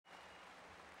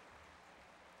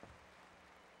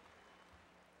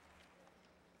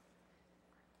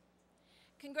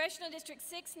Congressional District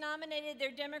 6 nominated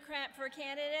their Democrat for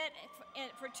candidate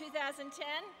for 2010.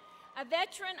 A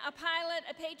veteran, a pilot,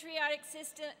 a patriotic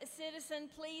citizen,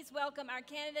 please welcome our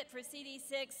candidate for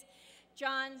CD6,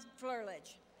 John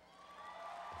Flerlage.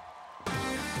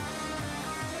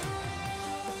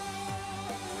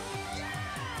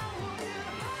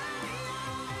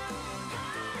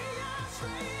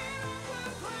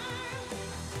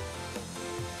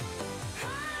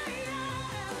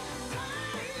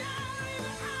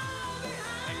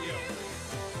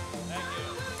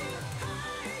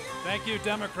 Thank you,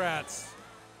 Democrats.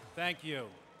 Thank you.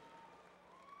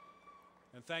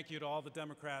 And thank you to all the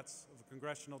Democrats of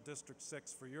Congressional District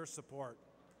 6 for your support.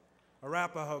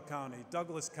 Arapahoe County,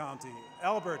 Douglas County,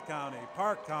 Elbert County,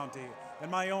 Park County, and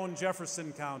my own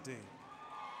Jefferson County.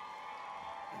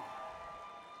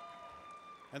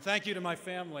 And thank you to my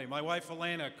family, my wife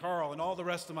Elena, Carl, and all the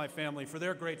rest of my family for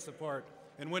their great support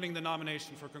in winning the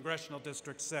nomination for Congressional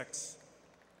District 6.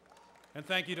 And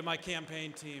thank you to my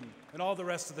campaign team and all the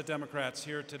rest of the Democrats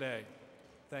here today.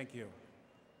 Thank you.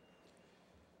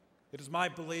 It is my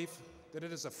belief that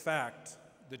it is a fact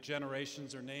that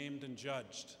generations are named and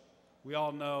judged. We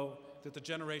all know that the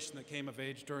generation that came of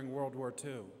age during World War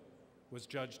II was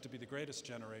judged to be the greatest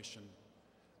generation.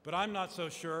 But I'm not so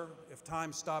sure, if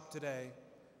time stopped today,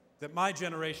 that my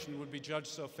generation would be judged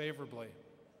so favorably.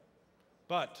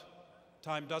 But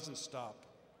time doesn't stop.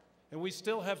 And we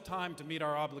still have time to meet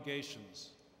our obligations.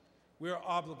 We are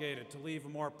obligated to leave a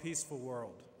more peaceful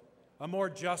world, a more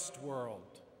just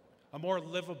world, a more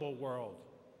livable world,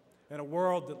 and a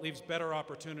world that leaves better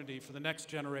opportunity for the next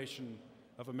generation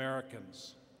of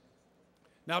Americans.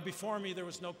 Now, before me, there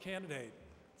was no candidate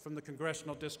from the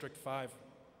Congressional District 5.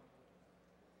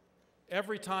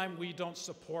 Every time we don't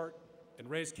support and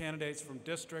raise candidates from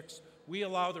districts, we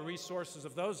allow the resources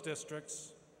of those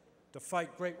districts to fight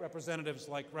great representatives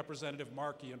like Representative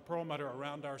Markey and Perlmutter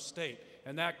around our state,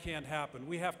 and that can't happen.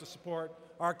 We have to support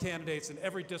our candidates in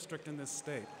every district in this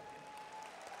state.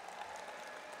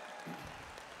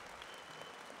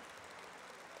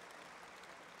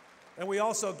 And we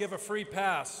also give a free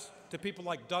pass to people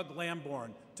like Doug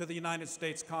Lamborn to the United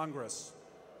States Congress.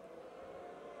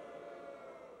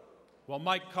 While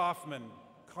Mike Kaufman,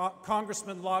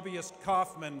 Congressman lobbyist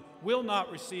Kaufman, will not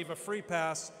receive a free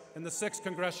pass in the 6th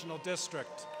Congressional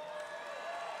District.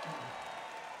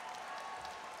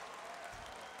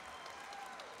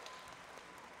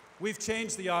 We've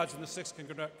changed the odds in the 6th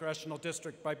Congressional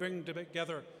District by bringing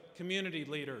together community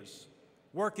leaders,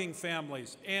 working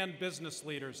families, and business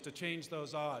leaders to change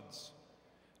those odds.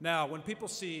 Now, when people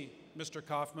see Mr.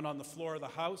 Kaufman on the floor of the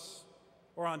House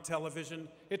or on television,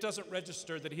 it doesn't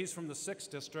register that he's from the 6th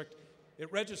District.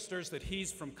 It registers that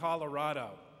he's from Colorado.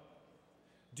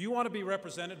 Do you want to be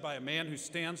represented by a man who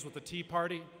stands with the Tea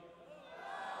Party?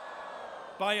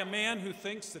 By a man who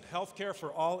thinks that health care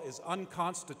for all is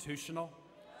unconstitutional?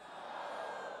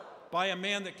 By a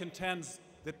man that contends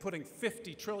that putting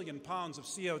 50 trillion pounds of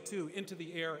CO2 into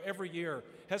the air every year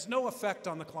has no effect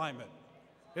on the climate?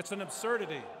 It's an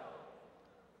absurdity.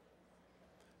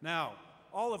 Now,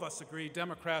 all of us agree,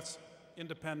 Democrats,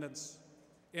 independents,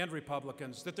 and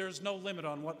Republicans, that there's no limit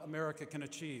on what America can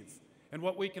achieve and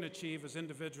what we can achieve as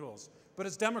individuals. But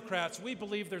as Democrats, we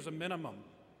believe there's a minimum.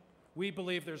 We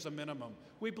believe there's a minimum.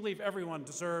 We believe everyone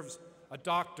deserves a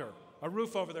doctor, a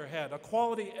roof over their head, a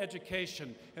quality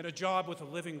education, and a job with a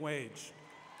living wage.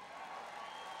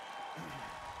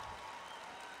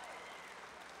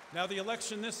 Now, the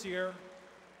election this year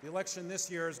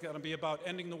is going to be about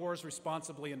ending the wars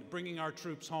responsibly and bringing our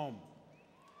troops home.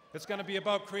 It's going to be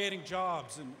about creating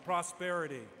jobs and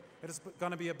prosperity. It is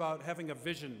going to be about having a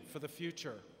vision for the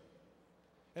future.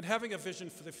 And having a vision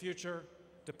for the future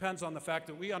depends on the fact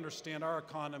that we understand our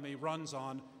economy runs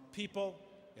on people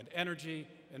and energy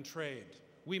and trade.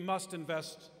 We must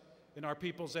invest in our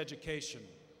people's education.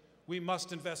 We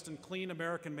must invest in clean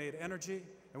American-made energy,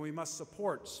 and we must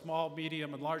support small,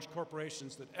 medium, and large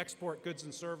corporations that export goods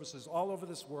and services all over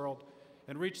this world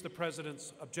and reach the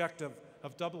President's objective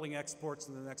of doubling exports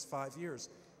in the next 5 years,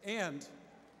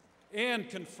 and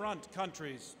confront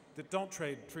countries that don't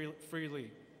trade freely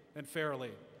and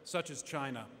fairly, such as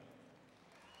China.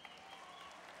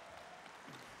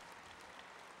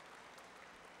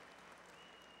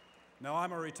 Now,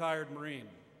 I'm a retired Marine.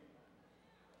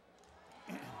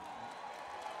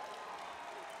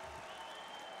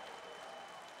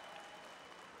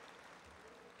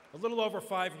 A little over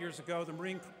 5 years ago,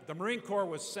 the Marine Corps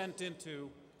was sent into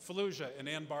Fallujah in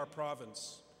Anbar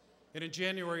province. And in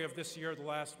January of this year, the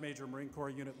last major Marine Corps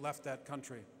unit left that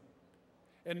country.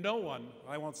 And no one,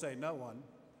 I won't say no one,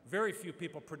 very few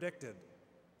people predicted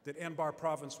that Anbar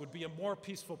province would be a more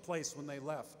peaceful place when they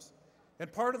left.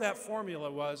 And part of that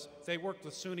formula was they worked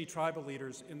with Sunni tribal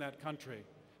leaders in that country.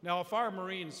 Now, if our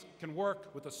Marines can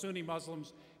work with the Sunni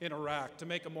Muslims in Iraq to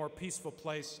make a more peaceful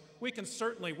place, we can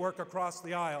certainly work across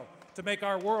the aisle to make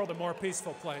our world a more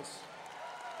peaceful place.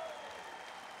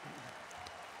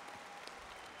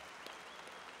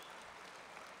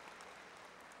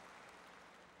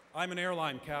 I'm an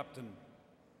airline captain.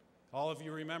 All of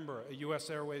you remember a US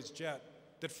Airways jet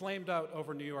that flamed out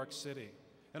over New York City.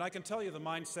 And I can tell you the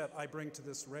mindset I bring to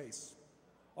this race.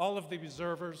 All of the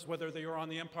observers, whether they were on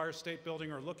the Empire State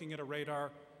Building or looking at a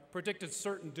radar, predicted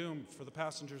certain doom for the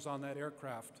passengers on that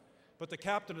aircraft. But the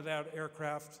captain of that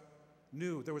aircraft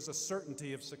knew there was a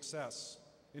certainty of success.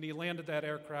 And he landed that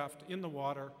aircraft in the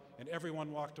water, and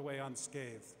everyone walked away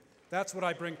unscathed. That's what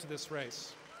I bring to this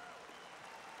race.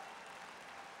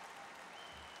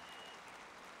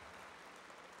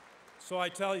 So I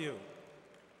tell you,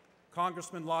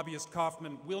 Congressman Lobbyist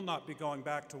Kaufman will not be going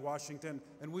back to Washington,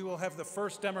 and we will have the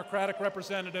first Democratic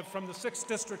representative from the 6th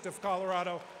District of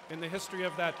Colorado in the history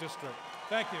of that district.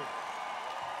 Thank you.